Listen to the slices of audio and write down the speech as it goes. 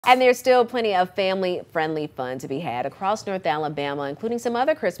And there's still plenty of family-friendly fun to be had across North Alabama, including some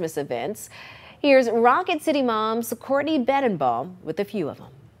other Christmas events. Here's Rocket City Mom's Courtney Bedenbaugh with a few of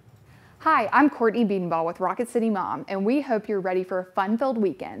them. Hi, I'm Courtney Bedenbaugh with Rocket City Mom, and we hope you're ready for a fun-filled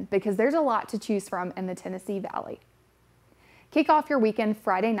weekend because there's a lot to choose from in the Tennessee Valley. Kick off your weekend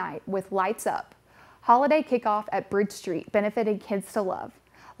Friday night with Lights Up, holiday kickoff at Bridge Street benefiting Kids to Love.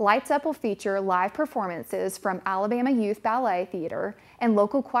 Lights Up will feature live performances from Alabama Youth Ballet Theater and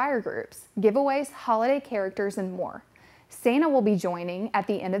local choir groups, giveaways, holiday characters, and more. Santa will be joining at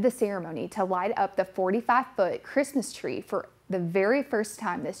the end of the ceremony to light up the 45-foot Christmas tree for the very first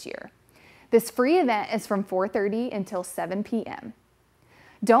time this year. This free event is from 4:30 until 7 p.m.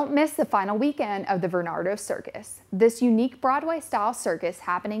 Don't miss the final weekend of the Bernardo Circus, this unique Broadway-style circus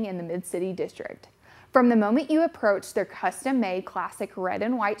happening in the Mid-City District. From the moment you approach their custom-made classic red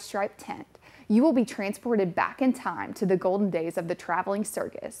and white striped tent, you will be transported back in time to the golden days of the traveling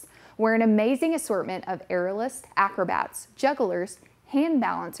circus, where an amazing assortment of aerialists, acrobats, jugglers, hand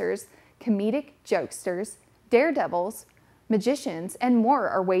balancers, comedic jokesters, daredevils, magicians, and more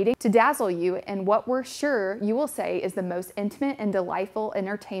are waiting to dazzle you in what we're sure you will say is the most intimate and delightful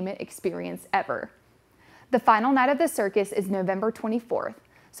entertainment experience ever. The final night of the circus is November 24th,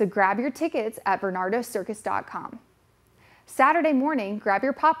 so grab your tickets at bernardocircus.com. Saturday morning, grab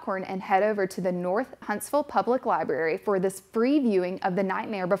your popcorn and head over to the North Huntsville Public Library for this free viewing of The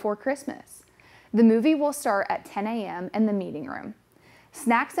Nightmare Before Christmas. The movie will start at 10 a.m. in the meeting room.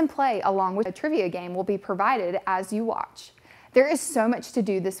 Snacks and play along with a trivia game will be provided as you watch. There is so much to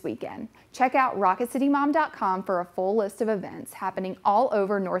do this weekend. Check out rocketcitymom.com for a full list of events happening all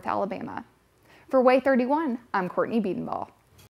over North Alabama. For Way 31, I'm Courtney Bedenbaugh.